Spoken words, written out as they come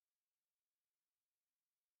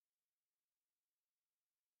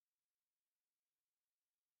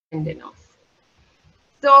sending us.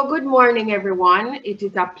 So good morning, everyone. It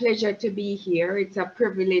is a pleasure to be here. It's a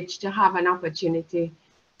privilege to have an opportunity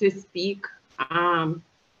to speak.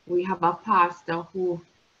 We have a pastor who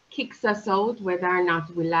kicks us out whether or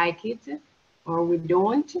not we like it or we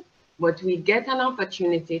don't, but we get an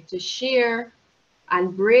opportunity to share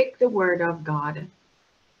and break the word of God.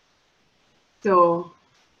 So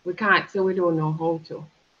we can't say we don't know how to,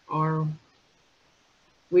 or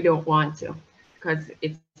we don't want to, because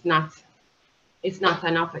it's not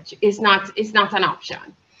an opportunity. It's not an option.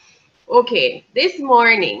 Okay, this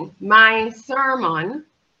morning my sermon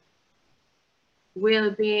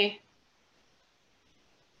will be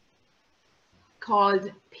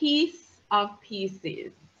called Peace of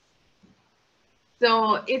Pieces.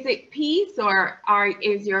 So is it peace or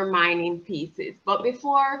is your mind in pieces? But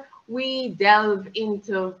before we delve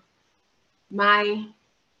into my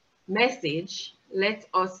message, let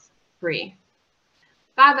us pray.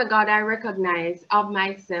 Father God, I recognize of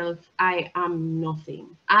myself, I am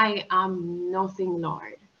nothing. I am nothing,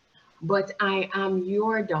 Lord. But I am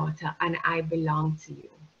your daughter and I belong to you.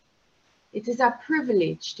 It is a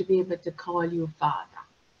privilege to be able to call you Father.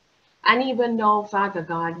 And even though, Father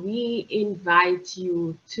God, we invite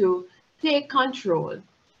you to take control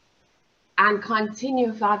and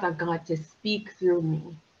continue, Father God, to speak through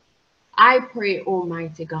me. I pray,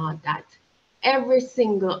 Almighty God, that every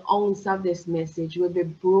single ounce of this message will be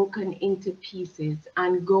broken into pieces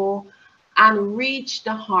and go and reach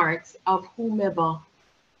the hearts of whomever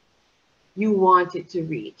you want it to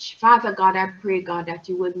reach. Father God, I pray, God, that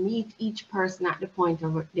you will meet each person at the point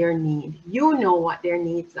of their need. You know what their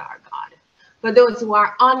needs are, God. For those who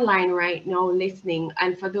are online right now listening,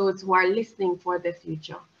 and for those who are listening for the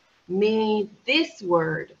future, may this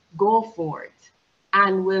word go forth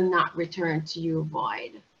and will not return to you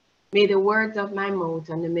void. May the words of my mouth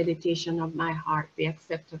and the meditation of my heart be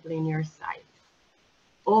acceptable in your sight.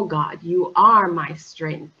 Oh God, you are my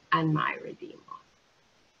strength and my redeemer.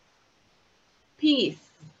 Peace.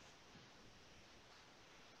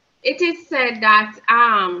 It is said that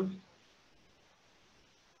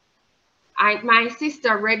my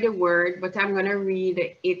sister read the word, but I'm going to read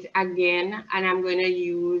it again, and I'm going to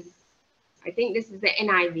use, I think this is the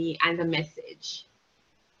NIV and the Message.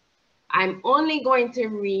 I'm only going to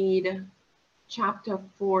read chapter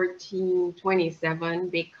 14:27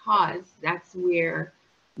 because that's where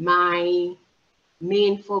my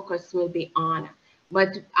main focus will be on.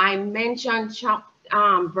 But I mentioned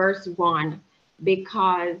verse 1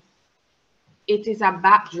 because it is a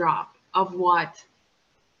backdrop of what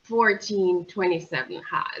 14:27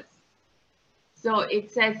 has. So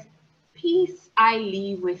it says, peace I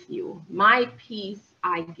leave with you, my peace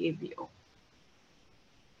I give you.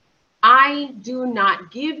 I do not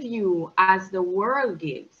give you as the world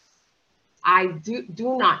gives. I do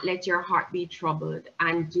not let your heart be troubled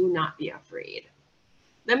and do not be afraid.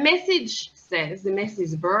 The Message says, the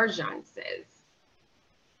Message version says,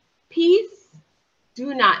 peace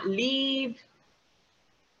do not leave,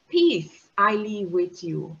 peace I leave with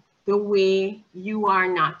you, the way you are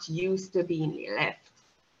not used to being left.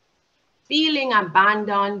 Feeling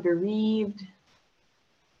abandoned, bereaved.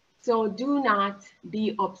 So do not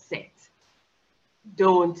be upset.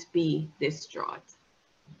 Don't be distraught.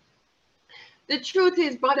 The truth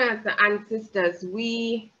is, brothers and sisters,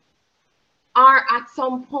 we are at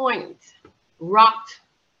some point rocked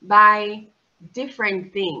by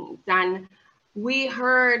different things. And we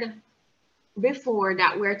heard before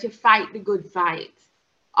that we're to fight the good fight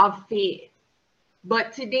of faith.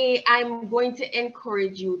 But today I'm going to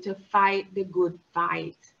encourage you to fight the good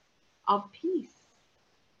fight of peace.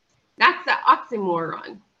 That's an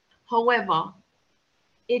oxymoron. However,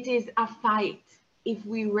 it is a fight if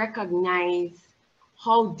we recognize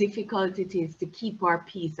how difficult it is to keep our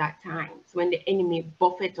peace at times when the enemy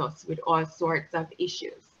buffets us with all sorts of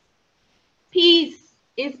issues. Peace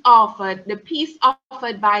is offered, the peace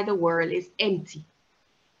offered by the world is empty.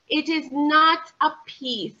 It is not a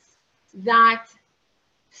peace that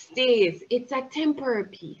stays, it's a temporary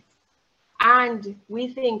peace. And we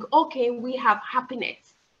think, okay, we have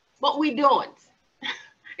happiness, but we don't.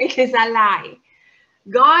 It is a lie.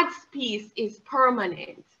 God's peace is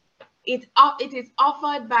permanent. It is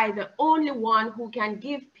offered by the only one who can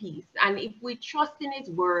give peace. And if we trust in his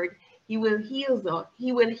word, he will heal us.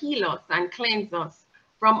 He will heal us and cleanse us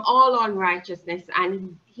from all unrighteousness.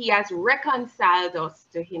 And he has reconciled us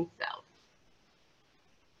to himself.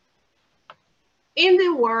 In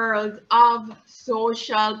the world of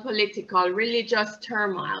social, political, religious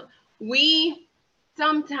turmoil, we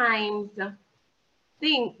sometimes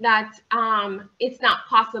think that it's not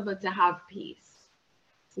possible to have peace.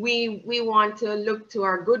 We want to look to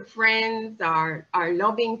our good friends, our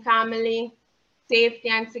loving family, safety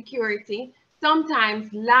and security.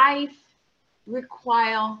 Sometimes life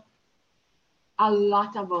requires a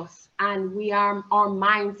lot of us, and our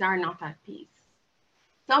minds are not at peace.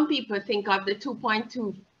 Some people think of the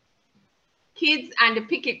 2.2 kids and the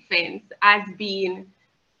picket fence as being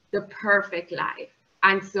the perfect life.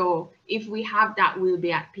 And so if we have that, we'll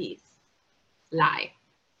be at peace. Lie.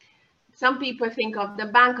 Some people think of the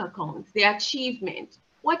bank accounts, the achievement,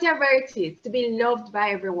 whatever it is, to be loved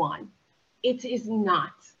by everyone. It is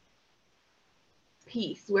not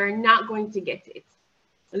peace. We're not going to get it.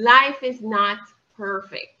 Life is not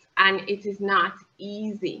perfect, and it is not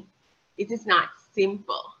easy. It is not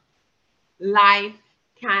simple. Life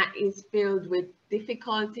is filled with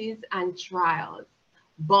difficulties and trials,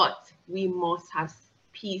 but we must have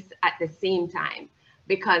peace at the same time,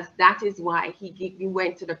 because that is why he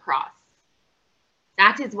went to the cross.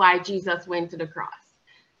 That is why Jesus went to the cross.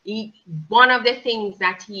 One of the things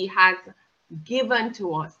that he has given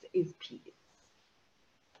to us is peace.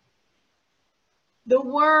 The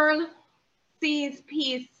world sees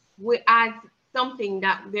peace as something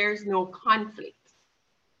that there's no conflict.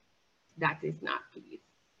 That is not peace.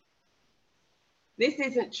 This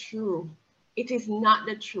isn't true. It is not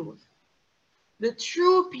the truth. The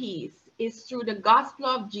true peace is through the gospel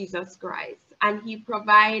of Jesus Christ, and he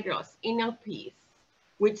provides us inner peace,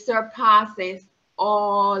 which surpasses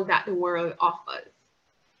all that the world offers.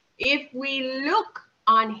 If we look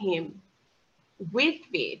on him with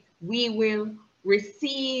faith, we will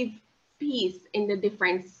receive peace in the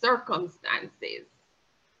different circumstances.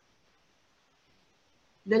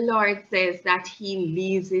 The Lord says that he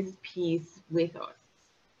leaves his peace with us.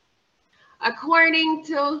 According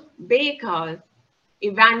to Baker's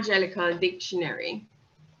Evangelical Dictionary,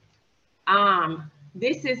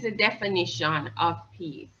 this is the definition of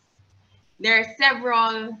peace. There are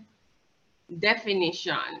several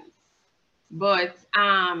definitions, but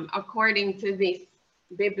according to this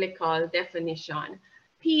biblical definition,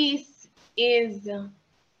 peace is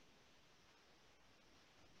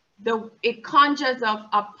it conjures up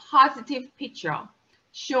a positive picture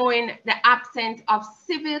showing the absence of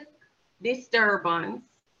civil disturbance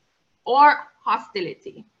or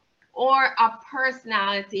hostility, or a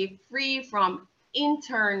personality free from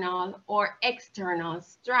internal or external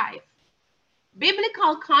strife.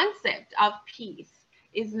 Biblical concept of peace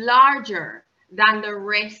is larger than the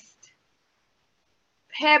rest,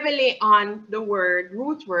 heavily on the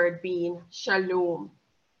root word being shalom.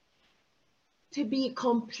 To be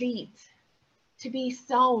complete, to be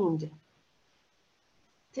sound,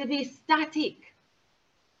 to be static,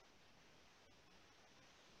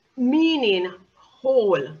 meaning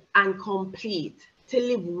whole and complete, to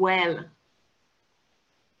live well.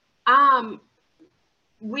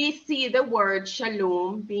 We see the word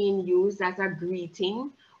shalom being used as a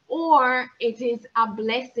greeting, or it is a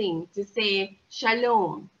blessing to say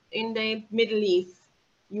shalom. In the Middle East,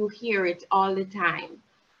 you hear it all the time.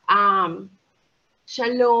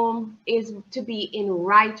 Shalom is to be in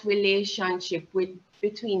right relationship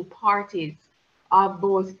between parties of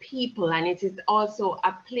both people, and it is also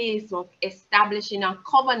a place of establishing a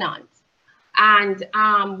covenant.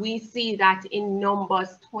 And we see that in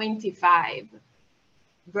Numbers 25,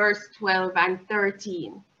 verse 12 and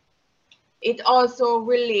 13. It also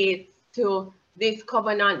relates to this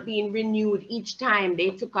covenant being renewed each time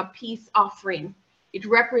they took a peace offering. It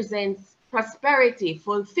represents prosperity,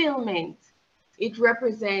 fulfillment. It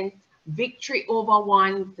represents victory over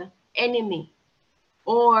one's enemy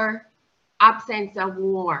or absence of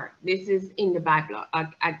war. This is in the Bible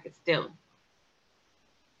still.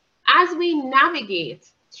 As we navigate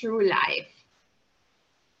through life,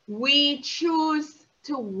 we choose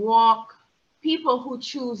to walk. People who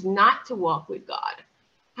choose not to walk with God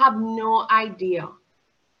have no idea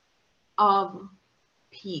of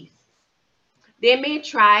peace. They may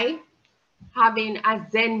try having a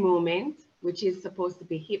Zen moment, which is supposed to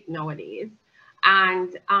be hip nowadays,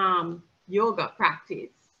 and yoga practice.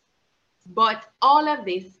 But all of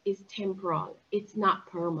this is temporal. It's not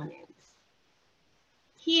permanent.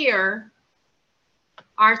 Here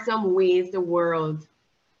are some ways the world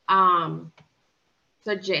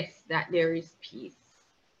suggests that there is peace.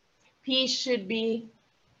 Peace should be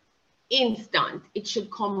instant. It should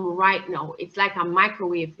come right now. It's like a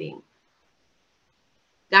microwave thing.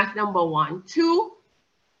 That's number one. Two,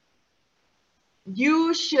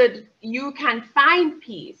 you can find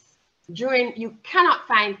peace you cannot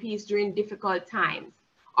find peace during difficult times.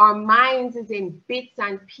 Our minds is in bits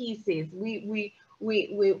and pieces. We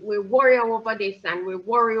worry over this and we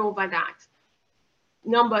worry over that.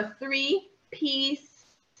 Number three, peace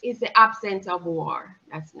is the absence of war.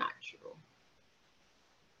 That's not true.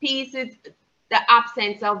 Peace is the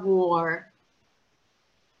absence of war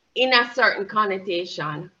in a certain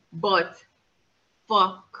connotation, but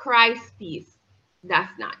for Christ's peace,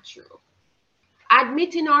 that's not true.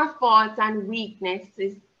 Admitting our faults and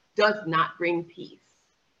weaknesses does not bring peace.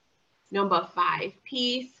 Number 5,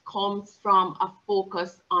 peace comes from a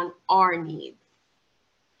focus on our needs.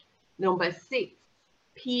 Number 6,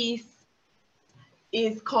 peace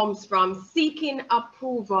comes from seeking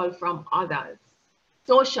approval from others.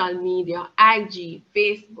 Social media, IG,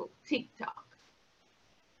 Facebook, TikTok.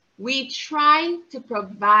 We try to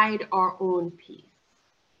provide our own peace.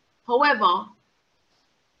 However,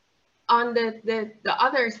 on the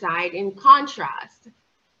other side, in contrast,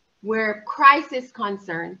 where Christ is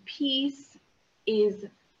concerned, peace is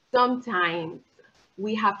sometimes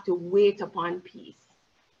we have to wait upon peace.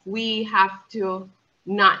 We have to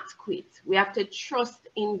not quit. We have to trust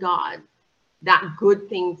in God that good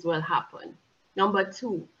things will happen. Number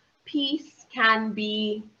 2, peace can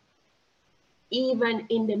be even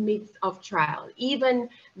in the midst of trial. Even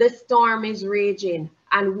the storm is raging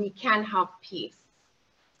and we can have peace.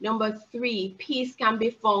 Number 3, peace can be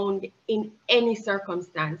found in any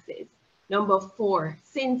circumstances. Number 4,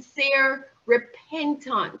 sincere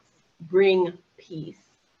repentance brings peace.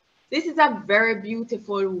 This is a very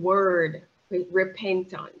beautiful word,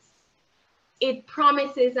 repentance. It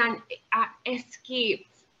promises an escape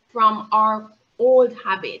from our old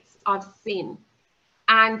habits of sin.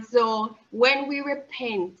 And so when we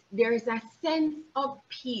repent, there is a sense of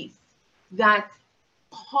peace that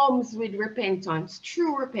comes with repentance,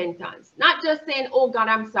 true repentance. Not just saying, oh God,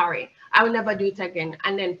 I'm sorry, I will never do it again.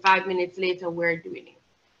 And then 5 minutes later, we're doing it.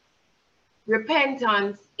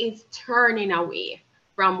 Repentance is turning away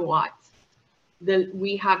from what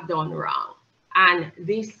we have done wrong. And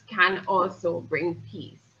this can also bring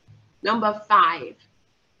peace. Number 5,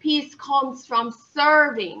 peace comes from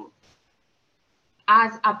serving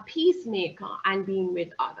as a peacemaker and being with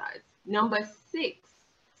others. Number 6,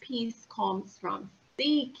 peace comes from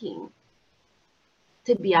seeking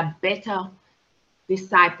to be a better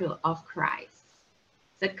disciple of Christ.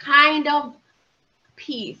 The kind of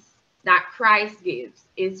peace that Christ gives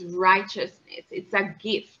is righteousness. It's a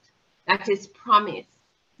gift that is promised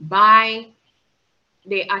by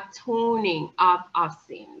the atoning of our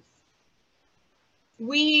sins.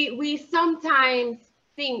 We sometimes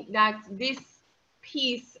think that this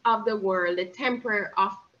peace of the world, the temporary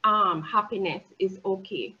of happiness is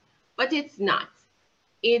okay, but it's not.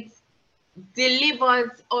 It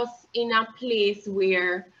delivers us in a place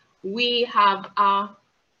where we have a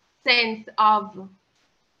sense of,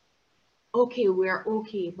 okay, we're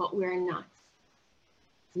okay, but we're not.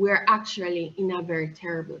 We're actually in a very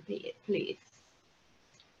terrible place.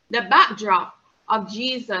 The backdrop of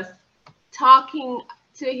Jesus talking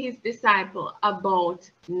to his disciple about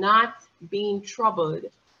not being troubled,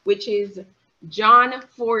 which is John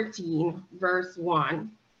 14, verse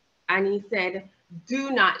 1. And he said,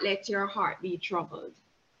 do not let your heart be troubled.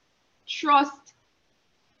 Trust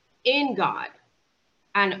in God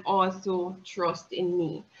and also trust in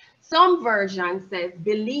me. Some version says,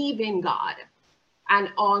 believe in God and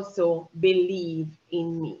also believe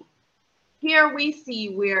in me. Here we see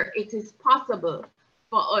where it is possible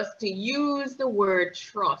for us to use the word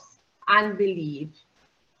trust and believe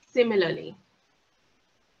similarly.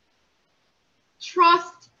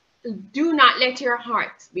 Trust, do not let your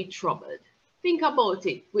heart be troubled. Think about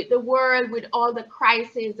it. With the world, with all the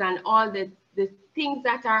crises and all the things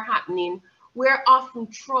that are happening, we're often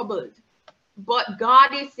troubled. But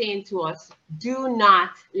God is saying to us, do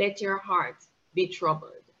not let your heart be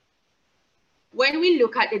troubled. When we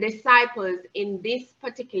look at the disciples in this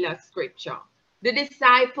particular scripture, the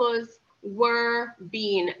disciples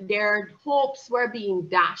their hopes were being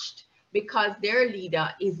dashed because their leader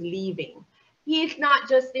is leaving. He is not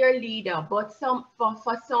just their leader, but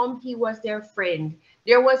for some, he was their friend.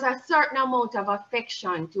 There was a certain amount of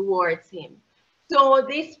affection towards him. So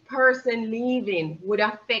this person leaving would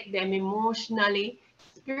affect them emotionally,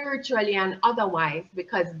 spiritually, and otherwise,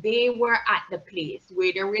 because they were at the place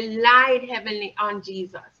where they relied heavily on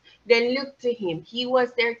Jesus. They looked to him. He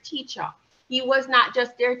was their teacher. He was not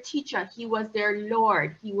just their teacher. He was their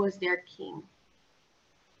Lord. He was their king.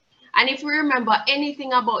 And if we remember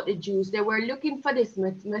anything about the Jews, they were looking for this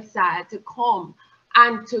Messiah to come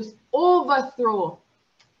and to overthrow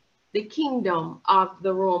the kingdom of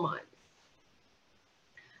the Romans.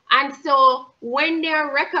 And so when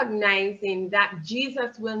they're recognizing that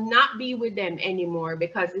Jesus will not be with them anymore,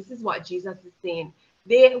 because this is what Jesus is saying,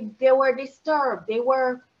 they were disturbed, they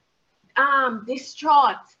were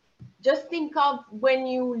distraught, Just think of when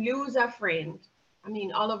you lose a friend. I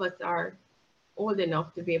mean, all of us are old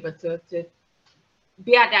enough to be able to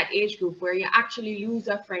be at that age group where you actually lose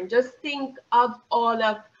a friend. Just think of all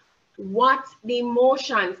of what the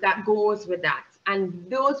emotions that goes with that. And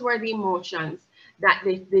those were the emotions that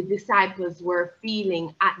the disciples were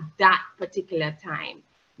feeling at that particular time.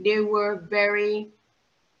 They were very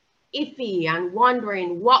iffy and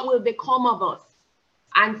wondering what will become of us.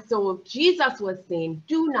 And so Jesus was saying,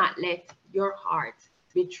 do not let your heart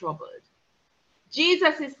be troubled.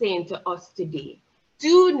 Jesus is saying to us today,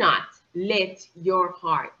 do not let your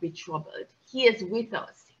heart be troubled. He is with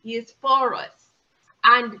us. He is for us.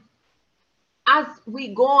 And as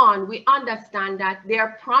we go on, we understand that there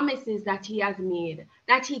are promises that he has made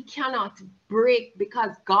that he cannot break,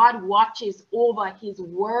 because God watches over his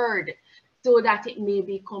word so that it may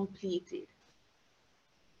be completed.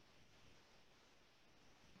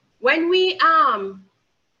 When we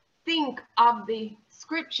think of the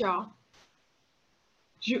scripture,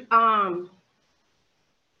 John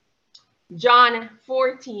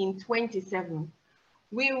 14:27,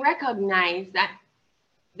 we recognize that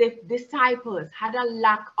the disciples had a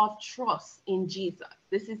lack of trust in Jesus.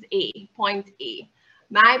 This is point A.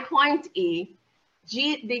 My point A,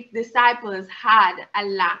 the disciples had a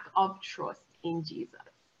lack of trust in Jesus.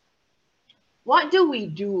 What do we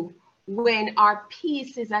do when our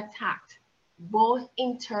peace is attacked, both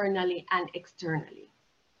internally and externally?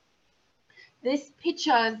 This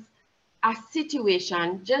pictures a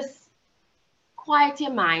situation. Just quiet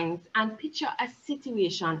your minds and picture a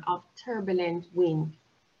situation of turbulent wind.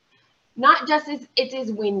 Not just as it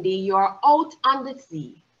is windy, you're out on the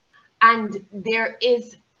sea and there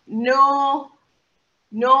is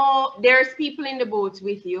there's people in the boat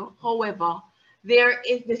with you. However,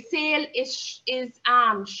 the sail is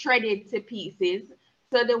shredded to pieces.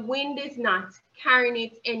 So the wind is not carrying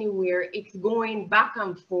it anywhere. It's going back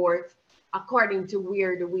and forth according to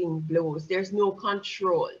where the wind blows. There's no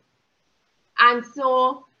control. And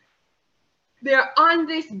so they're on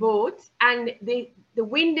this boat and the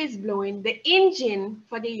wind is blowing. The engine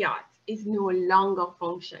for the yacht is no longer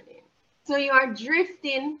functioning. So you are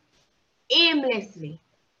drifting aimlessly,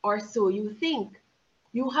 or so you think.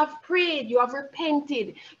 You have prayed, you have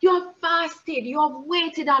repented, you have fasted, you have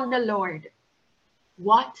waited on the Lord.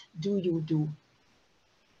 What do you do?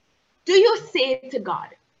 Do you say to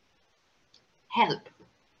God, help?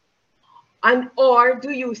 Or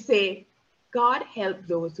do you say, God help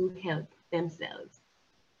those who help themselves?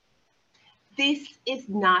 This is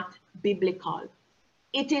not biblical.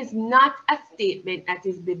 It is not a statement that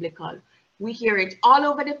is biblical. We hear it all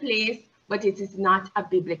over the place, but it is not a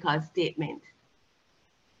biblical statement.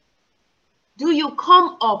 Do you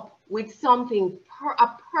come up with something, a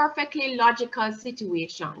perfectly logical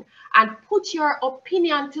situation, and put your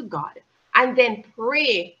opinion to God and then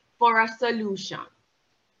pray for a solution?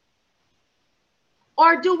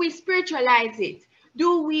 Or do we spiritualize it?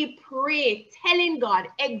 Do we pray telling God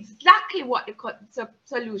exactly what the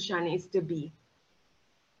solution is to be?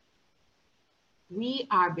 We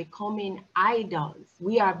are becoming idols.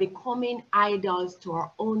 We are becoming idols to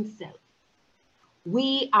our own self.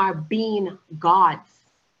 We are being gods.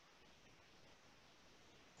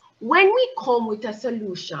 When we come with a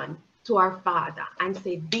solution to our Father and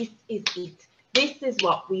say, this is it, this is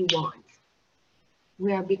what we want,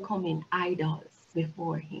 we are becoming idols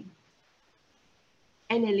before him.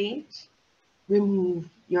 NLH, remove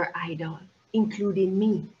your idol, including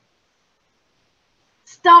me.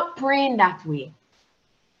 Stop praying that way.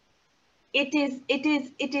 It is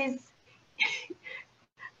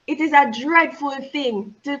a dreadful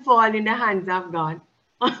thing to fall in the hands of God.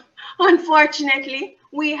 Unfortunately,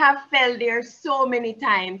 we have fell there so many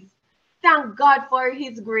times. Thank God for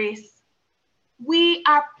his grace. We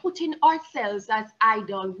are putting ourselves as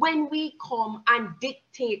idol when we come and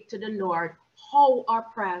dictate to the Lord how our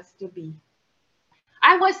prayers to be.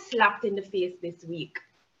 I was slapped in the face this week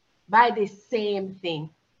by the same thing.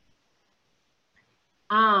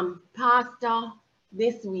 Pastor,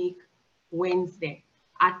 this week, Wednesday,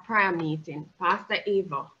 at prayer meeting, Pastor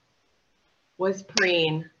Eva was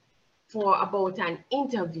praying for about an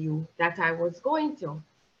interview that I was going to.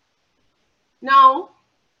 Now,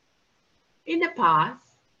 in the past,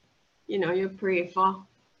 you pray for,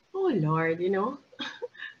 oh Lord,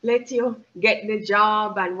 let you get the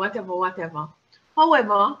job and whatever.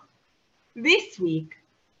 However, this week,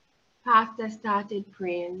 Pastor started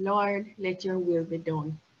praying, Lord, let your will be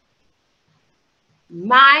done.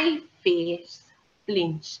 My face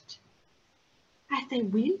flinched. I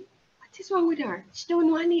said, Will? What is wrong with her? She don't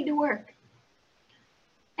know I need the work.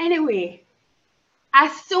 Anyway,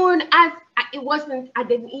 As soon as I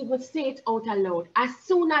didn't even say it out aloud. As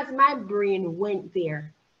soon as my brain went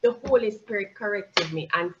there, the Holy Spirit corrected me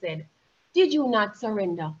and said, did you not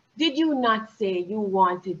surrender? Did you not say you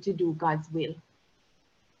wanted to do God's will?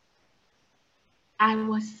 I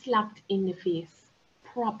was slapped in the face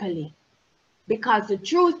properly, because the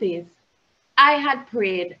truth is, I had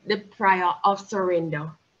prayed the prayer of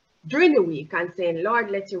surrender during the week and saying,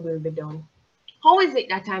 Lord, let your will be done. How is it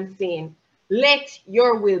that I'm saying, let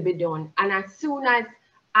your will be done? And as soon as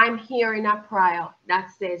I'm hearing a prayer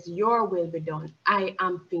that says, your will be done, I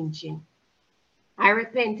am flinching. I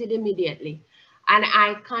repented immediately, and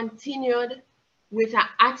I continued with an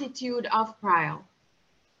attitude of prayer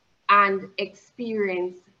and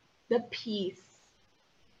experienced the peace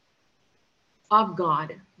of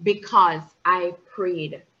God, because I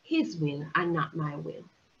prayed his will and not my will.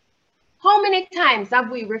 How many times have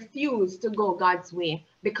we refused to go God's way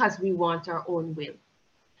because we want our own will?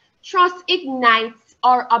 Trust ignites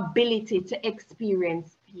our ability to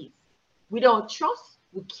experience peace. Without trust,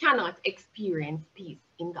 we cannot experience peace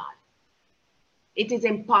in God. It is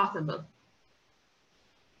impossible.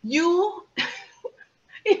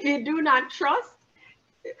 If you do not trust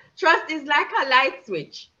is like a light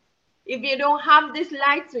switch. If you don't have this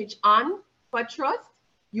light switch on for trust,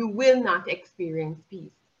 you will not experience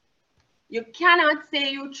peace. You cannot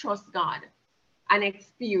say you trust God and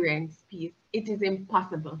experience peace. It is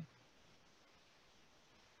impossible.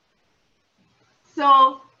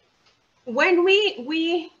 So when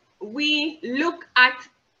we look at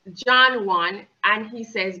John 1 and he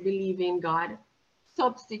says, believe in God,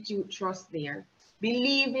 substitute trust there.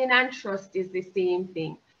 Believing and trust is the same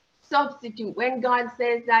thing. Substitute. When God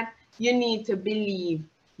says that you need to believe,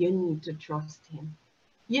 you need to trust him.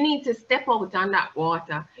 You need to step out on that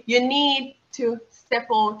water. You need to step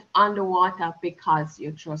out on the water because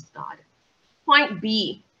you trust God. Point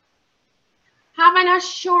B, have an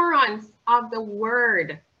assurance of the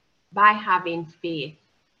word by having faith.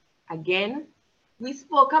 Again, we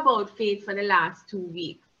spoke about faith for the last 2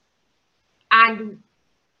 weeks, and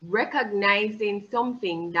recognizing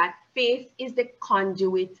something, that faith is the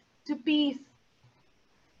conduit to peace.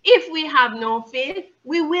 If we have no faith,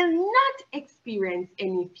 we will not experience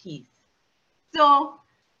any peace. So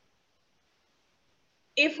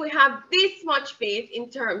if we have this much faith, in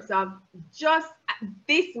terms of just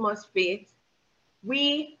this much faith,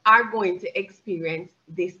 we are going to experience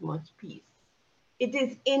this much peace. It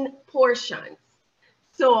is in portions.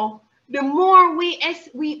 So the more we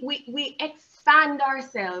expand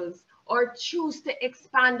ourselves, or choose to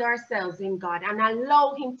expand ourselves in God and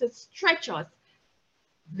allow him to stretch us,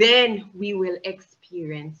 then we will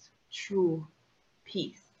experience true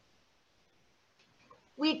peace.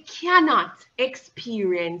 We cannot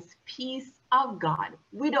experience peace of God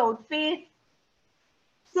without faith.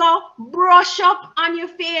 So brush up on your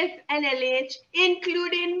faith, NLH,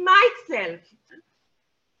 including myself,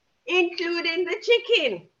 including the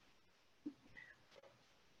chicken.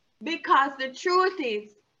 Because the truth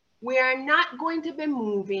is, we are not going to be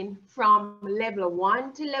moving from level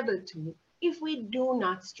 1 to level 2 if we do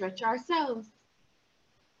not stretch ourselves.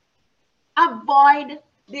 Avoid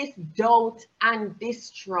this doubt and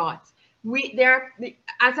distraught.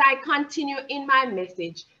 As I continue in my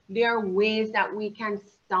message, there are ways that we can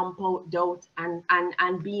stamp out doubt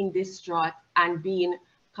and being distraught and being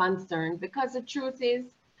concerned, because the truth is,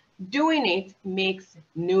 doing it makes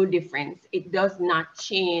no difference. It does not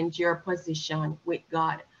change your position with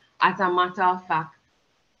God. As a matter of fact,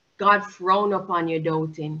 God frown upon your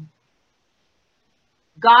doubting.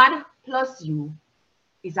 God plus you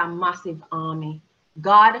is a massive army.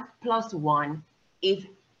 God plus one is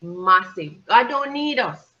massive. God don't need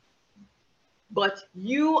us. But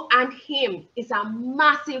you and him is a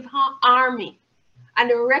massive army.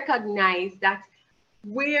 And recognize that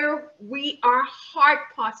our heart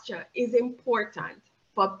posture is important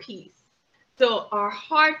for peace. So our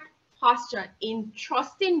heart posture in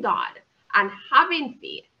trusting God and having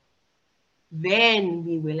faith, then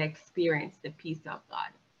we will experience the peace of God.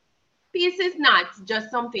 Peace is not just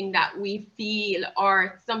something that we feel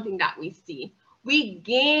or something that we see. We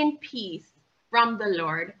gain peace from the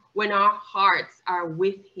Lord when our hearts are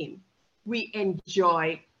with him. We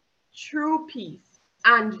enjoy true peace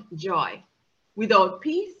and joy. Without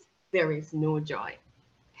peace, there is no joy.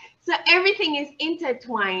 So everything is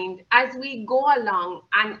intertwined as we go along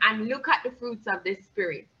and look at the fruits of the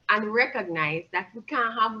Spirit and recognize that we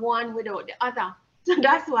can't have one without the other. So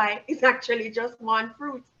that's why it's actually just one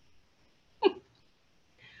fruit.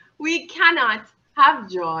 We cannot have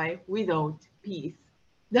joy without peace.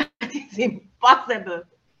 That is impossible.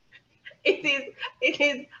 It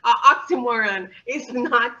is an oxymoron. It's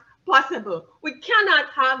not possible. We cannot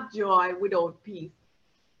have joy without peace.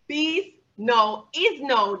 Peace now is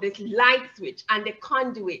now this light switch and the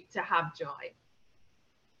conduit to have joy.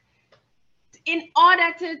 In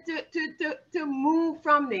order to move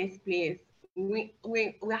from this place, we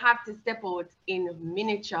have to step out in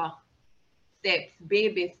miniature steps,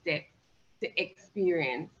 baby steps, to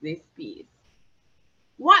experience this peace.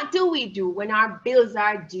 What do we do when our bills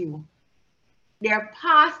are due? They're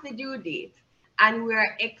past the due date and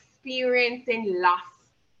we're experiencing loss.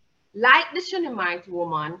 Like the Shunammite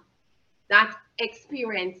woman that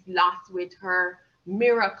experienced loss with her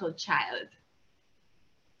miracle child.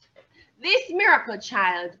 This miracle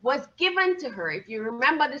child was given to her. If you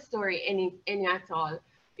remember the story any at all,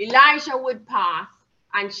 Elijah would pass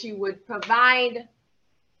and she would provide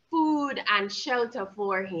food and shelter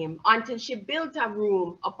for him until she built a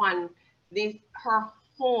room upon her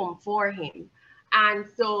home for him. And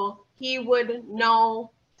so he would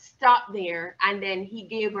now stop there, and then he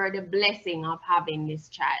gave her the blessing of having this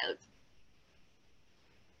child.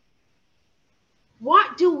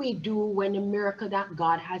 What do we do when the miracle that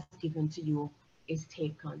God has given to you is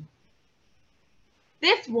taken?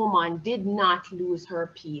 This woman did not lose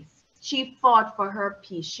her peace. She fought for her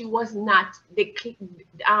peace. She was not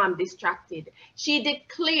distracted. She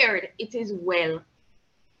declared, "It is well."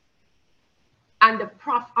 And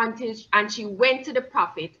she went to the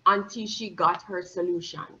prophet until she got her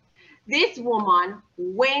solution. This woman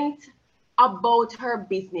went about her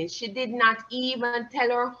business. She did not even tell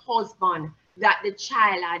her husband that the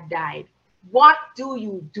child had died. What do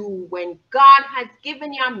you do when God has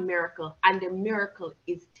given you a miracle and the miracle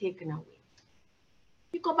is taken away?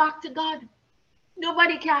 You go back to God.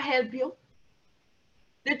 Nobody can help you.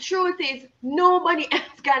 The truth is, nobody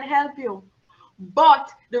else can help you.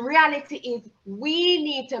 But the reality is, we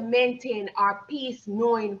need to maintain our peace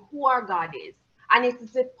knowing who our God is. And it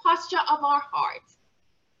is the posture of our heart.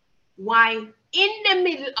 Why, in the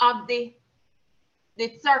middle of the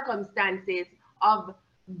circumstances of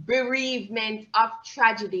bereavement, of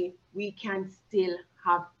tragedy, we can still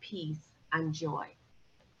have peace and joy.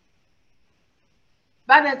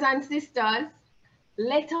 Brothers and sisters,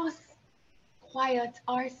 let us quiet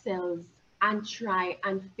ourselves and try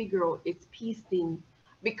and figure out this peace thing.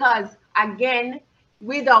 Because again,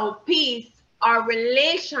 without peace, our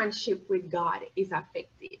relationship with God is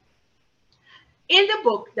affected. In the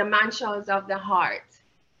book, The Mansions of the Heart,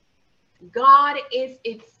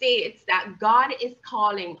 it states that God is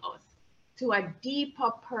calling us to a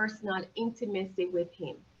deeper personal intimacy with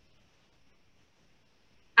him.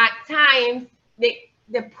 At times,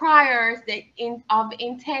 the prayers of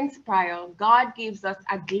intense prayer, God gives us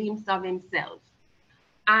a glimpse of himself.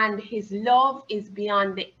 And his love is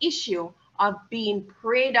beyond the issue of being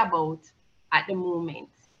prayed about at the moment.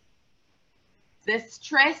 The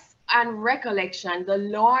stress and recollection, the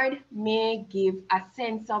Lord may give a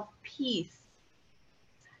sense of peace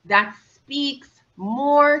that speaks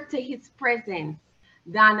more to his presence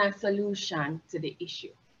than a solution to the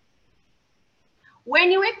issue.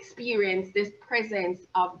 When you experience this presence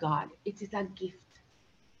of God, it is a gift.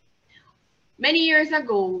 Many years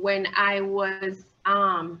ago, when I was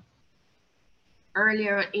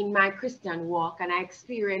earlier in my Christian walk, and I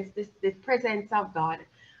experienced this presence of God,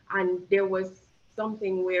 and there was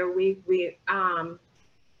something where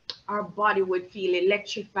our body would feel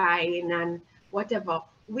electrifying and whatever.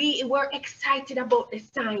 We were excited about the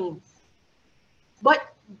signs.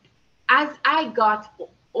 But as I got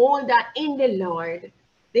older in the Lord,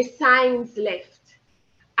 the signs left.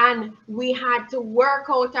 And we had to work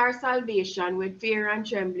out our salvation with fear and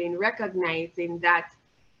trembling, recognizing that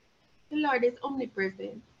the Lord is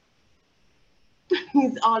omnipresent.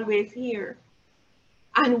 He's always here.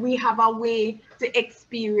 And we have a way to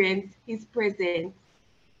experience his presence.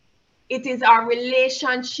 It is our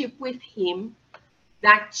relationship with him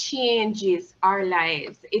that changes our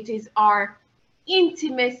lives. It is our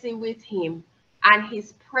intimacy with him and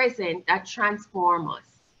his presence that transforms us.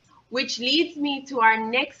 Which leads me to our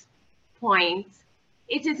next point.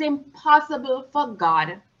 It is impossible for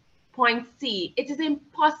God, point C, it is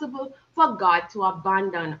impossible for God to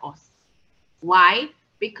abandon us. Why?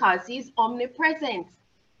 Because he's omnipresent.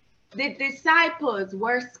 The disciples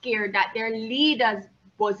were scared that their leaders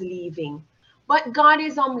was leaving. But God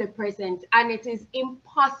is omnipresent, and it is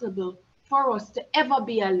impossible for us to ever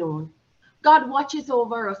be alone. God watches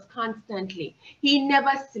over us constantly. He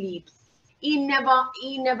never sleeps. He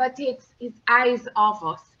never takes his eyes off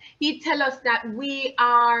us. He tells us that we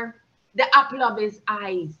are the apple of his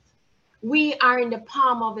eyes. We are in the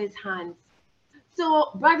palm of his hands.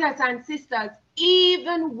 So, brothers and sisters,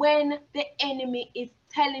 Even when the enemy is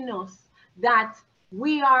telling us that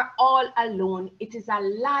we are all alone, it is a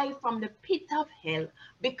lie from the pit of hell,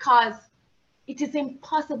 because it is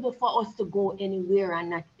impossible for us to go anywhere and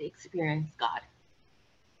not experience God.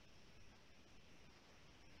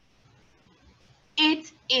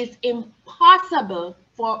 It is impossible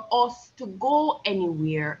for us to go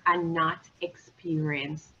anywhere and not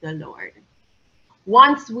experience the Lord.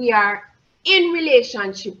 Once we are in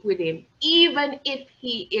relationship with him, even if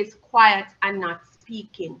he is quiet and not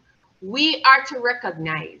speaking, we are to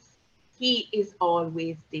recognize he is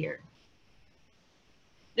always there.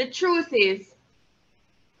 The truth is,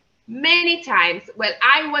 many times, well,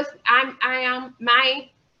 I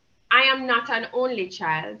am not an only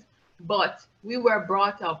child, but we were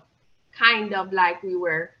brought up kind of like we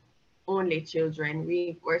were only children.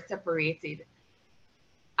 We were separated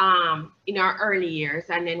in our early years,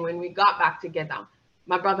 and then when we got back together,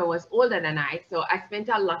 my brother was older than I, so I spent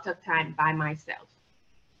a lot of time by myself.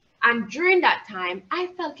 And during that time, I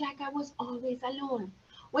felt like I was always alone.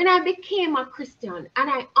 When I became a Christian and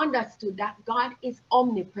I understood that God is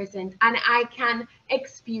omnipresent and I can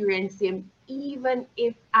experience him even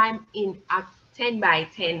if I'm in a 10 by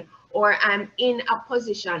 10 or I'm in a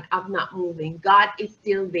position of not moving, God is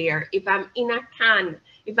still there. If I'm in a can,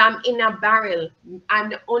 if I'm in a barrel, I'm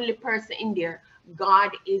the only person in there,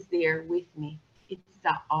 God is there with me. It's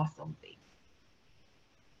an awesome thing.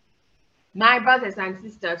 My brothers and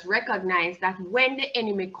sisters, recognize that when the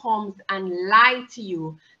enemy comes and lies to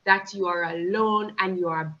you that you are alone and you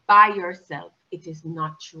are by yourself, it is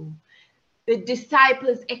not true. The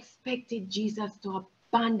disciples expected Jesus to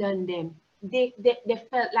abandon them. They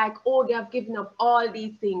felt like, oh, they have given up all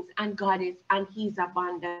these things and he's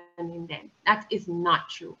abandoning them. That is not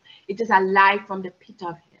true. It is a lie from the pit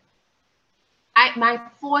of hell. My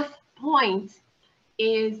fourth point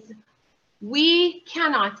is, we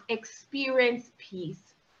cannot experience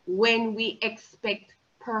peace when we expect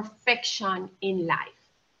perfection in life.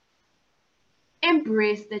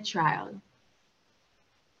 Embrace the trial.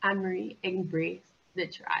 Anne-Marie, embrace the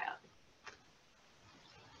trial.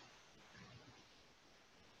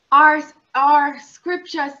 Our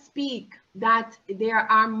scriptures speak that there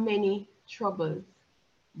are many troubles,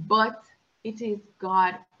 but it is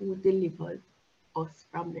God who delivers us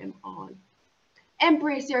from them all.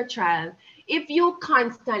 Embrace your trial. If you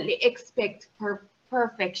constantly expect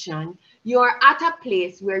perfection, you're at a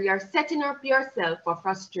place where you're setting up yourself for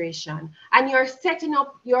frustration, and you're setting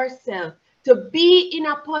up yourself to be in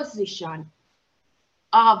a position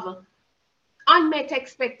of unmet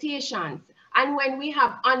expectations. And when we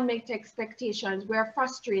have unmet expectations, we're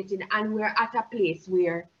frustrated and we're at a place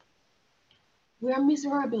where we're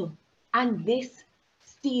miserable. And this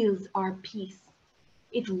steals our peace.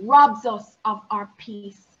 It robs us of our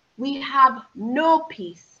peace. We have no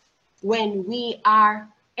peace when we are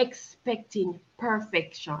expecting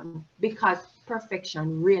perfection, because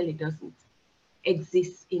perfection really doesn't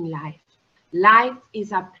exist in life. Life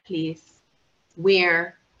is a place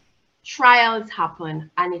where trials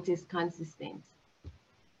happen and it is consistent.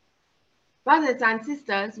 Brothers and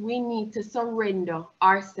sisters, we need to surrender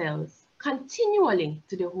ourselves continually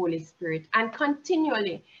to the Holy Spirit, and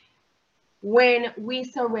continually, when we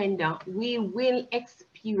surrender, we will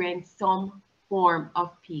experience some form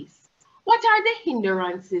of peace. What are the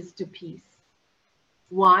hindrances to peace?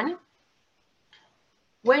 One,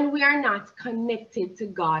 when we are not connected to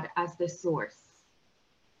God as the source.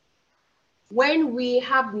 When we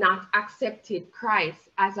have not accepted Christ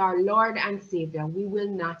as our Lord and Savior, we will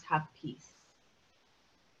not have peace.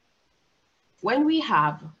 When we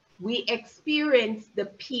have, we experience the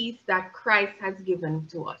peace that Christ has given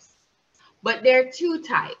to us. But there are two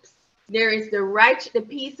types. There is the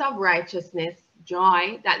peace of righteousness,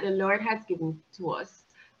 joy that the Lord has given to us,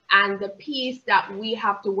 and the peace that we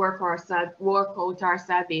have to work out our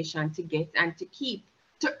salvation to get and to keep,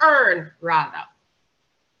 to earn rather.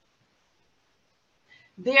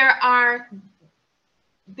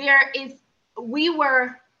 We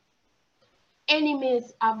were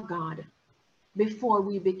enemies of God before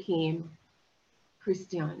we became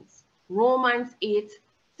Christians. Romans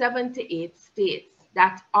 8:7-8 states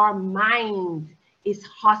that our mind is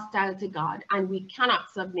hostile to God and we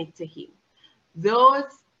cannot submit to him.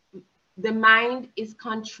 The mind is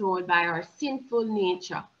controlled by our sinful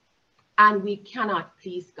nature and we cannot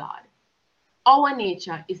please God. Our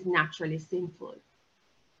nature is naturally sinful.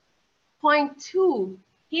 Point two,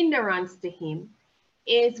 hindrance to him,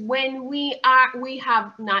 is when we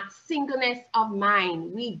have not singleness of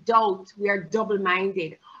mind. We doubt, we are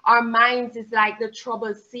double-minded. Our minds is like the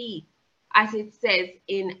troubled sea, as it says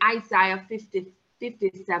in Isaiah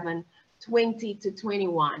 57, 20 to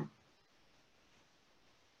 21.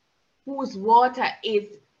 Whose water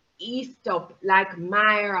is eased up like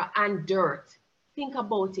mire and dirt. Think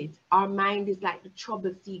about it. Our mind is like the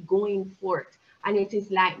troubled sea going forth, and it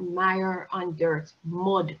is like mire and dirt,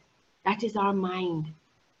 mud. That is our mind.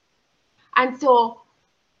 And so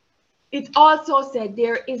it also said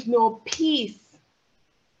there is no peace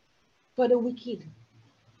for the wicked,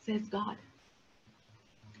 says God.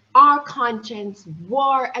 Our conscience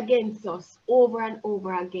war against us over and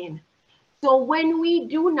over again. So when we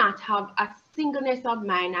do not have a singleness of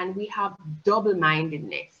mind and we have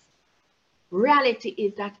double-mindedness, reality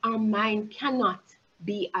is that our mind cannot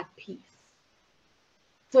be at peace.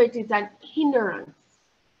 So it is an hindrance.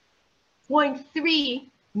 Point 3,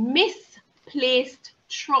 misplaced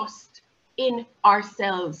trust in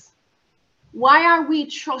ourselves. Why are we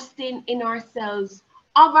trusting in ourselves?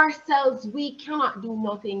 Of ourselves, we cannot do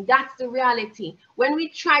nothing. That's the reality. When we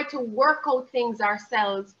try to work out things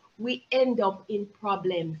ourselves, we end up in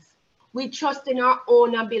problems. We trust in our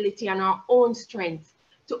own ability and our own strength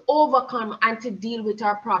to overcome and to deal with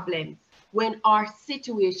our problems. When our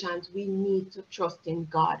situations, we need to trust in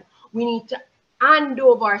God. We need to hand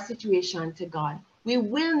over our situation to God. We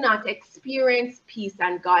will not experience peace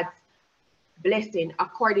and God's blessing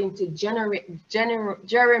according to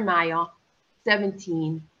Jeremiah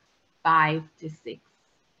 17, 5 to 6.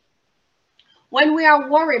 When we are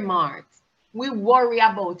worry-mart, we worry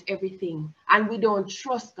about everything and we don't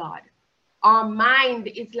trust God. Our mind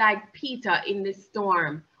is like Peter in the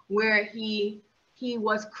storm where he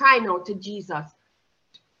was crying out to Jesus.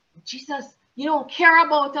 Jesus, you don't care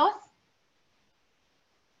about us?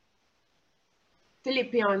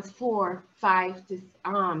 Philippians 4, 5 to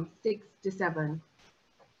 6 to 7.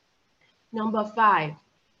 Number 5,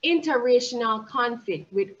 interracial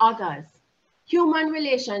conflict with others. Human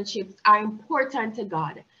relationships are important to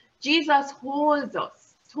God. Jesus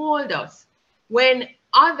told us when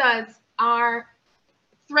others are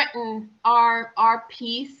threaten our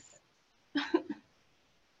peace.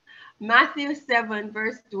 Matthew 7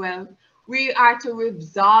 verse 12, we are to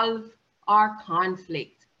resolve our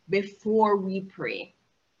conflict before we pray.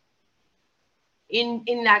 In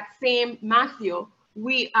that same Matthew,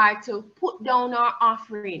 we are to put down our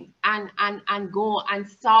offering and go and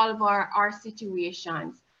solve our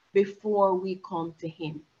situations before we come to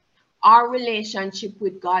him. Our relationship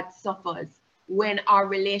with God suffers when our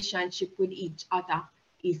relationship with each other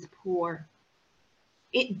is poor.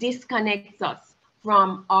 It disconnects us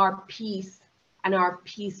from our peace and our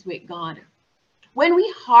peace with God. When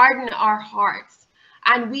we harden our hearts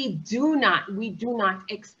and we do not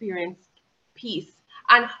experience peace,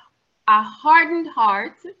 and a hardened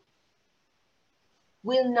heart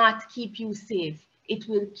will not keep you safe. It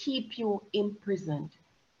will keep you imprisoned.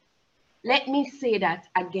 Let me say that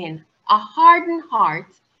again. A hardened heart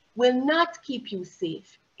will not keep you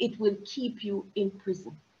safe. It will keep you in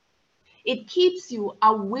prison. It keeps you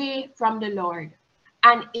away from the Lord,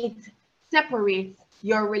 and it separates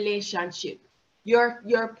your relationship.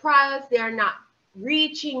 Your prayers, they are not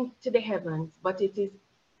reaching to the heavens, but it is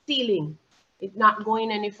ceiling. It's not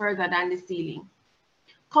going any further than the ceiling.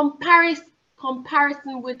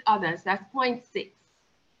 Comparison with others, that's point 6.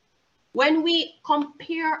 When we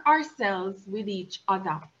compare ourselves with each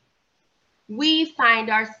other, we find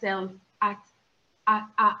ourselves at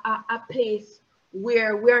a place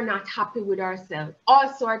where we're not happy with ourselves.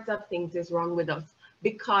 All sorts of things is wrong with us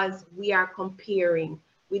because we are comparing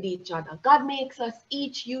with each other. God makes us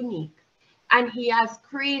each unique, and he has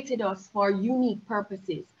created us for unique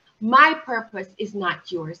purposes. My purpose is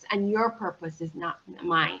not yours, and your purpose is not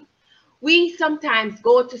mine. We sometimes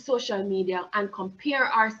go to social media and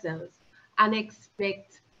compare ourselves and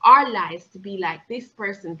expect our lives to be like this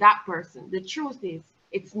person, that person. The truth is,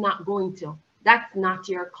 it's not going to. That's not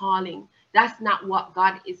your calling. That's not what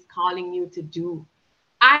God is calling you to do.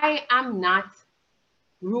 I am not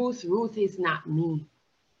Ruth. Ruth is not me.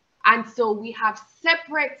 And so we have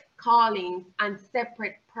separate callings and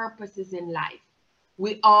separate purposes in life.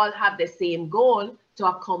 We all have the same goal to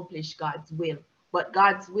accomplish God's will, but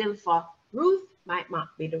God's will for Ruth might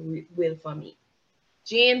not be the will for me.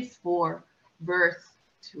 James 4 verse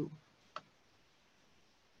 2.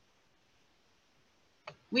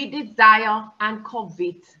 We desire and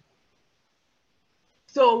covet,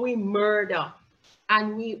 so we murder,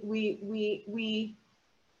 and we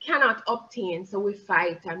cannot obtain, so we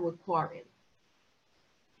fight and we quarrel.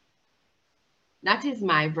 That is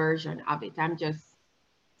my version of it. I'm just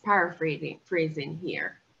paraphrasing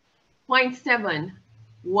here. Point 7,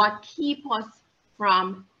 what keeps us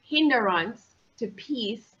from hindrance to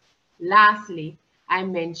peace, lastly, I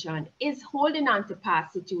mentioned, is holding on to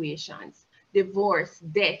past situations, divorce,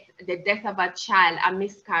 death, the death of a child, a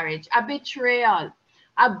miscarriage, a betrayal,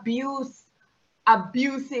 abuse,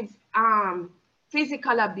 abusive,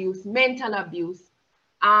 physical abuse, mental abuse,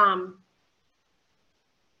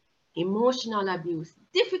 emotional abuse,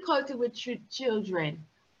 difficulty with children,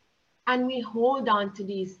 and we hold on to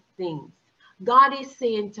these things. God is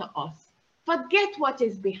saying to us, forget what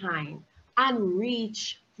is behind and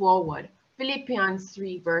reach forward. Philippians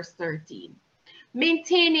 3 verse 13.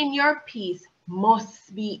 Maintaining your peace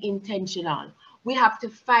must be intentional. We have to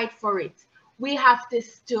fight for it. We have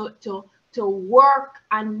to work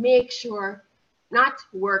and make sure, not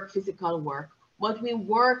work physical work, but we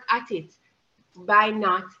work at it by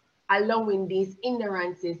not allowing these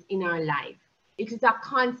ignorances in our life. It is a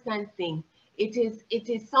constant thing. It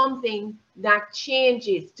is something that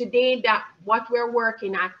changes. Today, that what we're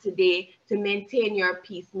working at today to maintain your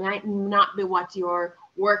peace might not be what you're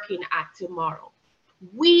working at tomorrow.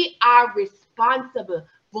 We are responsible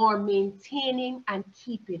for maintaining and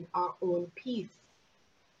keeping our own peace.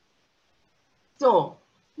 So,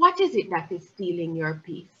 what is it that is stealing your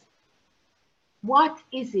peace? What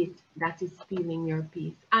is it that is stealing your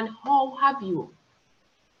peace? And how have you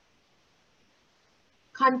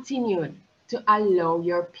continued to allow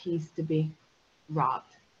your peace to be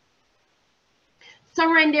robbed?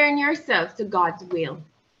 Surrendering yourself to God's will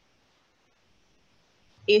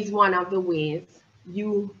is one of the ways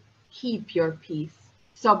you keep your peace.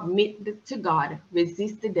 Submit to God,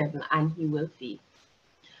 resist the devil, and he will flee.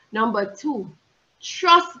 Number 2,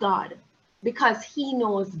 trust God because he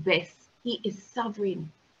knows best. He is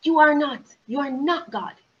sovereign. You are not. You are not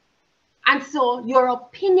God. And so your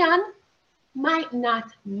opinion might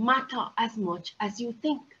not matter as much as you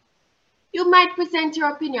think. You might present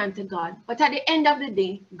your opinion to God, but at the end of the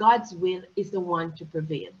day, God's will is the one to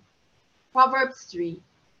prevail. Proverbs 3,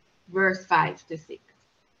 verse 5 to 6.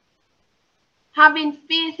 Having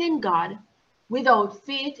faith in God, without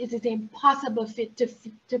faith it is impossible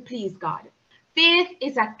to please God. Faith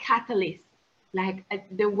is a catalyst, like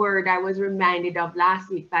the word I was reminded of last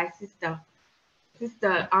week by Sister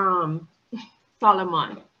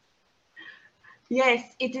Solomon.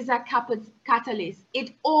 Yes, it is a catalyst.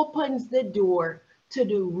 It opens the door to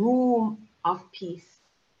the room of peace.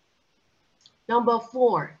 Number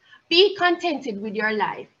 4, be contented with your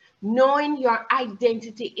life, knowing your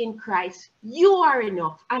identity in Christ. You are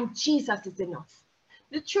enough and Jesus is enough.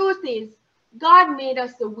 The truth is, God made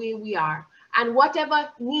us the way we are, and whatever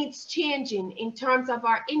needs changing in terms of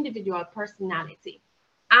our individual personality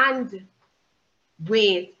and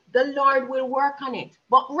ways, the Lord will work on it.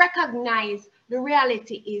 But recognize the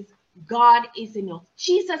reality is God is enough.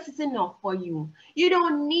 Jesus is enough for you. You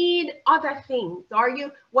don't need other things, or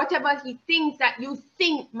whatever things that you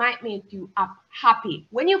think might make you happy.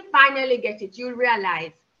 When you finally get it, you'll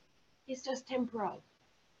realize it's just temporal.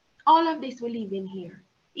 All of this will leave in here.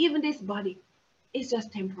 Even this body is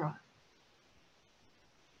just temporal.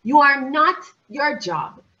 You are not your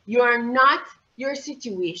job. You are not your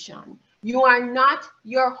situation. You are not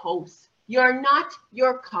your house. You're not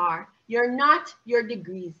your car. You're not your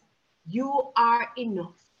degrees. You are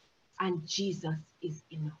enough, and Jesus is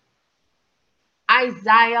enough.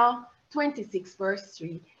 Isaiah 26 verse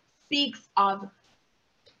 3 speaks of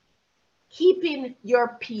keeping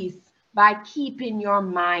your peace by keeping your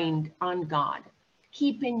mind on God,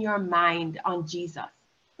 keeping your mind on Jesus.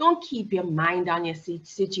 Don't keep your mind on your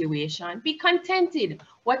situation. Be contented.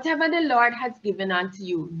 Whatever the Lord has given unto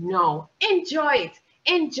you, know. Enjoy it.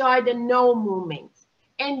 Enjoy the now moment.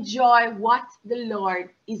 Enjoy what the Lord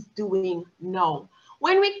is doing now.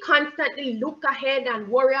 When we constantly look ahead and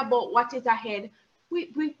worry about what is ahead,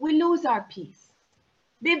 we lose our peace.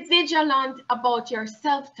 Be vigilant about your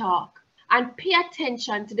self-talk and pay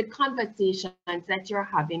attention to the conversations that you're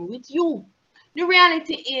having with you. The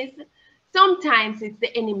reality is, sometimes it's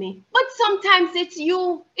the enemy, but sometimes it's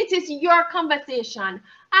you. It is your conversation.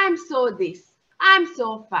 I'm so this. I'm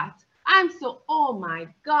so fat. I'm so, oh my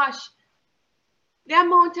gosh. The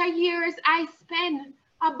amount of years I spend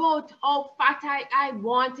about how fat I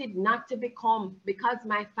wanted not to become because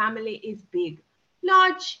my family is big.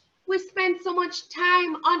 Lord, we spend so much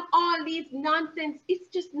time on all these nonsense. It's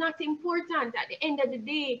just not important at the end of the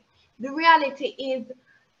day. The reality is,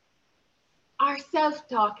 our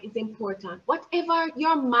self-talk is important. Whatever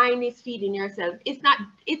your mind is feeding yourself, it's not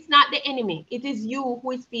the enemy. It is you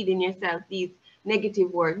who is feeding yourself these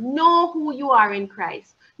negative words. Know who you are in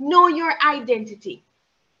Christ. Know your identity.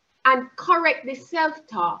 And correct the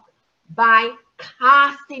self-talk by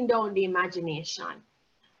casting down the imagination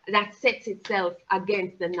that sets itself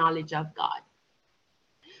against the knowledge of God.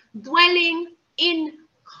 Dwelling in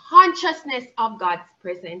consciousness of God's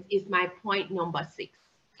presence is my point number 6.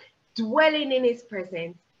 Dwelling in his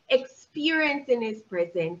presence, experiencing his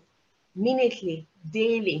presence minutely,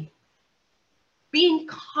 daily. Being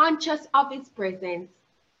conscious of his presence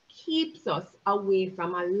keeps us away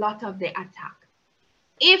from a lot of the attack.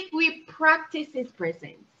 If we practice his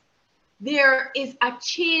presence, there is a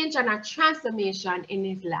change and a transformation in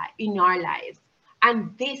his life, in our lives.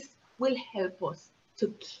 And this will help us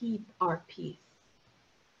to keep our peace.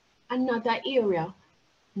 Another area,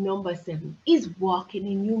 number 7, is walking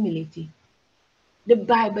in humility. The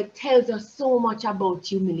Bible tells us so much about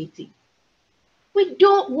humility. We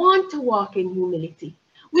don't want to walk in humility.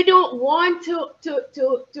 We don't want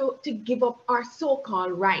to give up our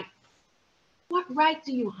so-called rights. What right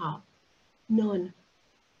do you have? None.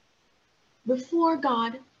 Before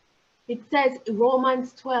God, it says in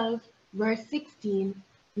Romans 12, verse 16,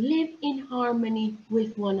 live in harmony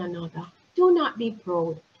with one another. Do not be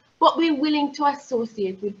proud, but be willing to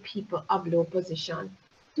associate with people of low position.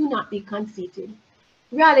 Do not be conceited.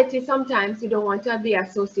 Reality, sometimes you don't want to be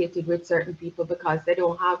associated with certain people because they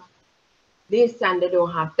don't have this and they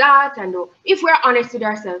don't have that. And if we're honest with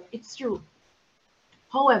ourselves, it's true.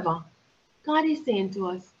 However, God is saying to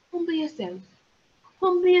us, humble yourself.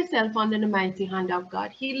 Humble yourself under the mighty hand of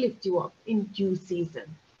God. He'll lift you up in due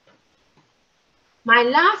season. My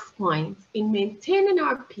last point in maintaining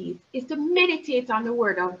our peace is to meditate on the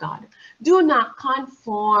word of God. Do not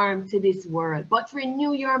conform to this world, but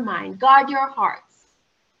renew your mind. Guard your hearts.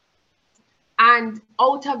 And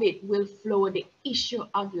out of it will flow the issue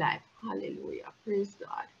of life. Hallelujah. Praise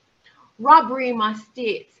God. Rob Rima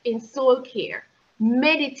states in Soul Care,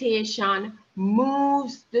 meditation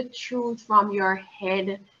moves the truth from your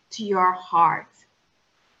head to your heart.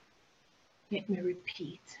 Let me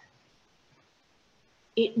repeat.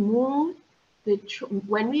 It moves the truth.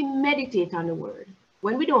 When we meditate on the word,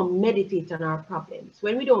 when we don't meditate on our problems,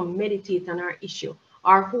 when we don't meditate on our issue,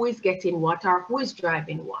 or who is getting what, or who is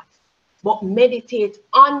driving what, but meditate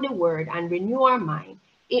on the word and renew our mind,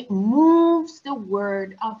 it moves the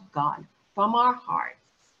word of God from our hearts,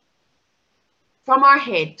 from our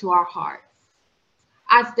head to our hearts,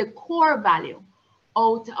 as the core value.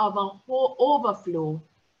 Out of a whole overflow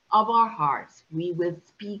of our hearts, we will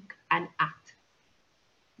speak and act.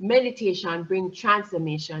 Meditation brings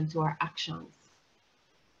transformation to our actions.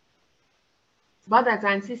 Brothers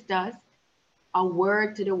and sisters, a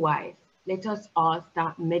word to the wise. Let us all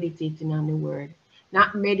start meditating on the word,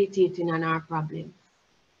 not meditating on our problems.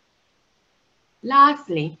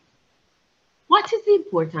 Lastly, what is the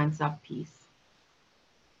importance of peace?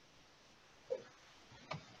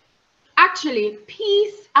 Actually,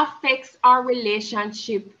 peace affects our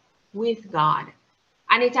relationship with God,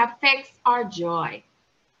 and it affects our joy.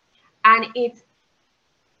 And it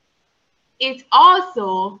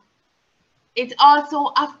also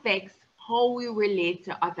affects how we relate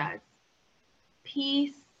to others.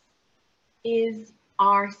 Peace is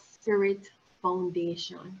our spirit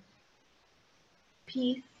foundation.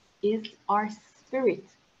 Peace is our spirit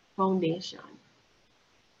foundation.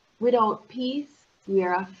 Without peace, we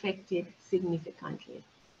are affected significantly.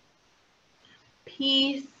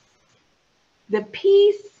 Peace, the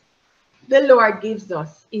peace the Lord gives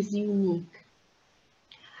us is unique,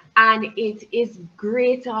 and it is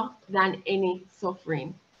greater than any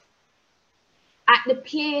suffering. At the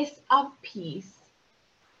place of peace,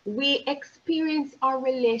 we experience our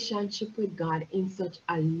relationship with God in such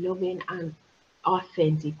a loving and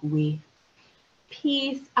authentic way.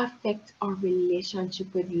 Peace affects our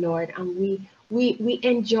relationship with Lord, and we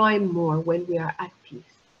enjoy more when we are at peace.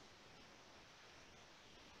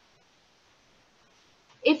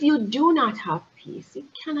 If you do not have peace, you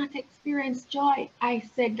cannot experience joy. I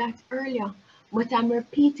said that earlier, but I'm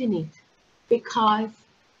repeating it because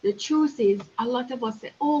the truth is, a lot of us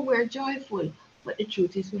say, oh, we're joyful, but the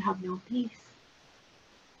truth is we have no peace.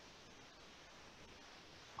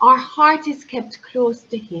 Our heart is kept close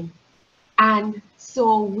to Him, and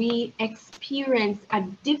so we experience a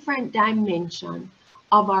different dimension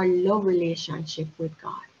of our love relationship with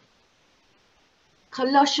God.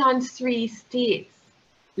 Colossians 3 states,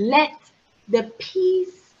 let the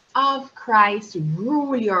peace of Christ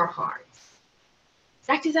rule your hearts.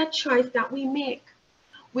 That is a choice that we make.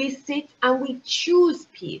 We sit and we choose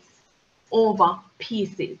peace over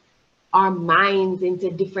pieces, our minds into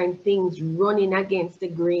different things running against the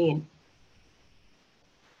grain.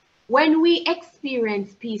 When we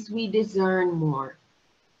experience peace, we discern more,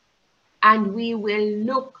 and we will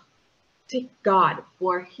look to God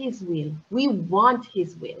for His will. We want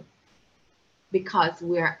His will because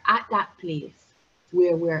we're at that place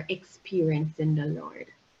where we're experiencing the Lord.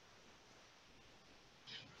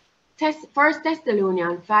 First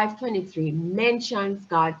Thessalonians 5:23 mentions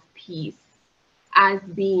God's peace as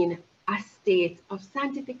being a state of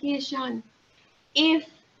sanctification. If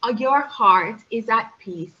your heart is at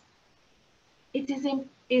peace,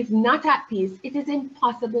 is not at peace, it is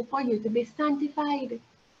impossible for you to be sanctified.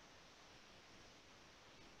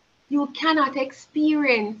 You cannot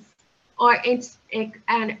experience or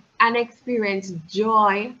experience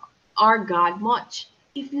joy or God much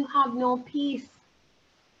if you have no peace.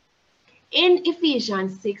 In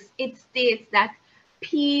Ephesians 6, it states that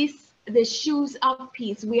peace, the shoes of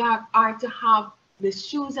peace, we are to have the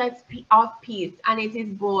shoes of peace, and it is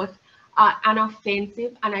both an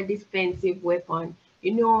offensive and a defensive weapon.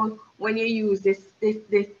 You know, when you use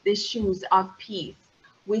the shoes of peace,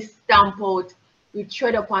 we stamp out, we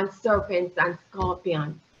tread upon serpents and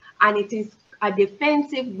scorpions, and it is a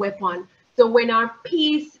defensive weapon. So when our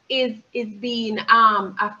peace is being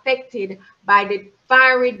affected by the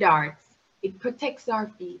fiery darts, it protects our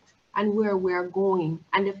feet and where we're going,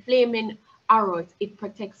 and the flaming arrows, it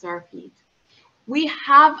protects our feet. We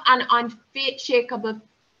have an unshakable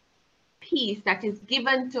peace that is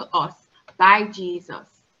given to us by Jesus,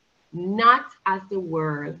 not as the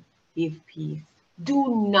world gives peace.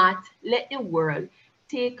 Do not let the world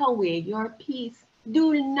take away your peace.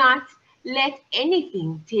 Do not let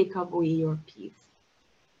anything take away your peace.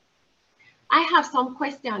 I have some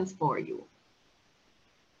questions for you.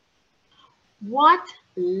 What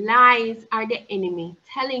lies are the enemy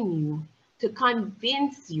telling you to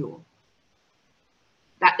convince you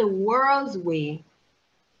that the world's way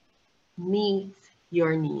meets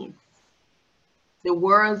your needs? The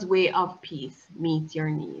world's way of peace meets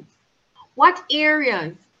your needs. What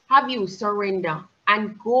areas have you surrendered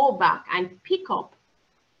and go back and pick up,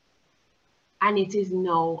 and it is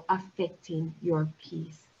now affecting your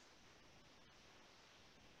peace?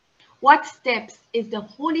 What steps is the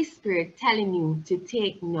Holy Spirit telling you to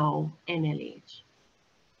take now, NLH?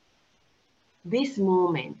 This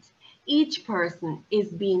moment, each person is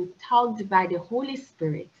being tugged by the Holy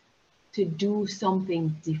Spirit to do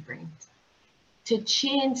something different, to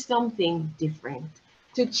change something different,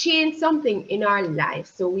 to change something in our life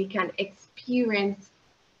so we can experience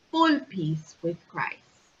full peace with Christ.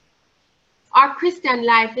 Our Christian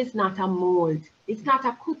life is not a mold. It's not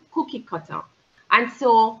a cookie cutter. And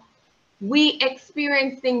so we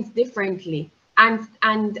experience things differently,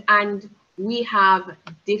 and we have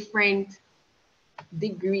different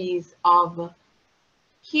degrees of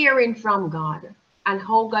hearing from God, and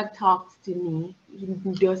how God talks to me, he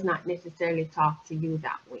does not necessarily talk to you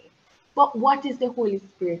that way. But what is the Holy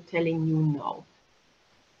Spirit telling you now?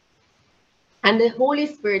 And the Holy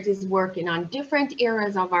Spirit is working on different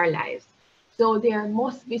areas of our lives. So there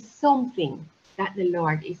must be something that the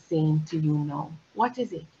Lord is saying to you now. What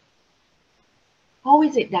is it? How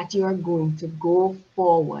is it that you are going to go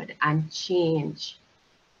forward and change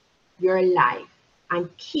your life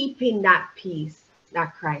and keeping that peace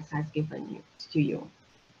that Christ has given you to you?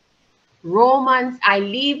 Romans, I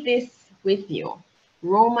leave this with you.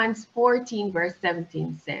 Romans 14 verse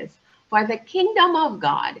 17 says, "For the kingdom of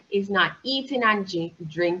God is not eating and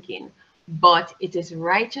drinking, but it is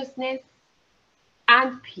righteousness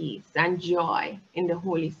and peace and joy in the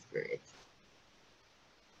Holy Spirit."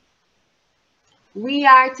 We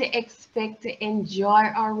are to expect to enjoy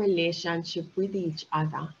our relationship with each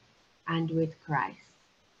other and with Christ.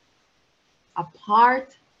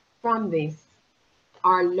 Apart from this,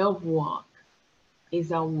 our love walk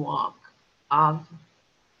is a walk of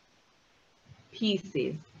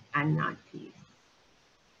pieces and not peace.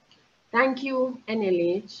 Thank you,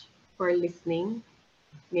 NLH, for listening.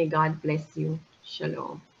 May God bless you.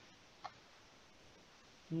 Shalom.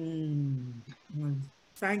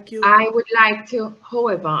 Thank you. I would like to,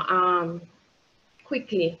 however,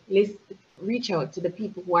 quickly reach out to the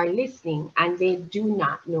people who are listening and they do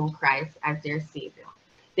not know Christ as their Savior.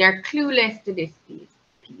 They're clueless to this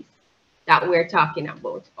peace that we're talking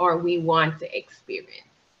about or we want to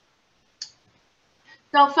experience.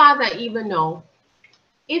 So, Father, even now,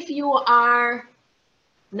 if you are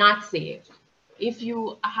not saved, if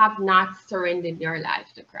you have not surrendered your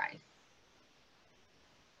life to Christ,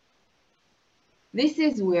 this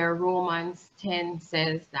is where Romans 10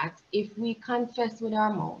 says that if we confess with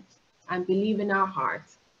our mouths and believe in our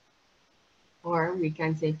hearts, or we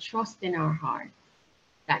can say trust in our heart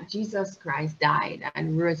that Jesus Christ died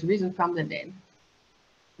and was risen from the dead,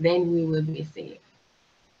 then we will be saved.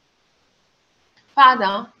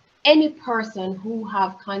 Father, any person who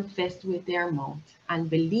have confessed with their mouth and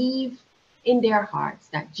believe in their hearts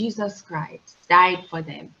that Jesus Christ died for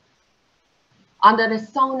them, under the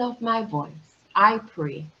sound of my voice, I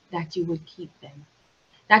pray that you would keep them,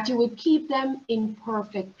 that you would keep them in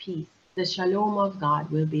perfect peace. The shalom of God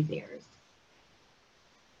will be theirs.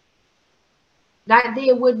 That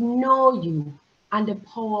they would know you and the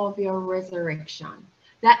power of your resurrection.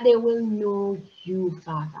 That they will know you,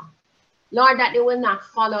 Father. Lord, that they will not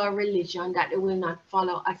follow a religion, that they will not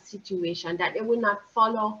follow a situation, that they will not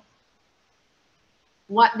follow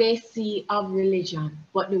what they see of religion,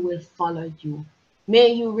 but they will follow you.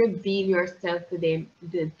 May you reveal yourself to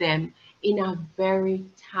them in a very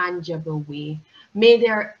tangible way. May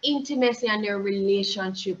their intimacy and their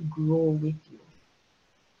relationship grow with you.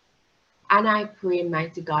 And I pray,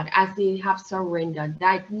 mighty God, as they have surrendered,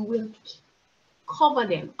 that you will cover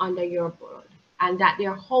them under your blood and that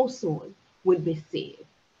their household will be saved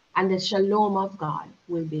and the shalom of God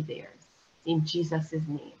will be theirs. In Jesus'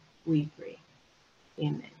 name we pray.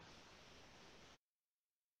 Amen.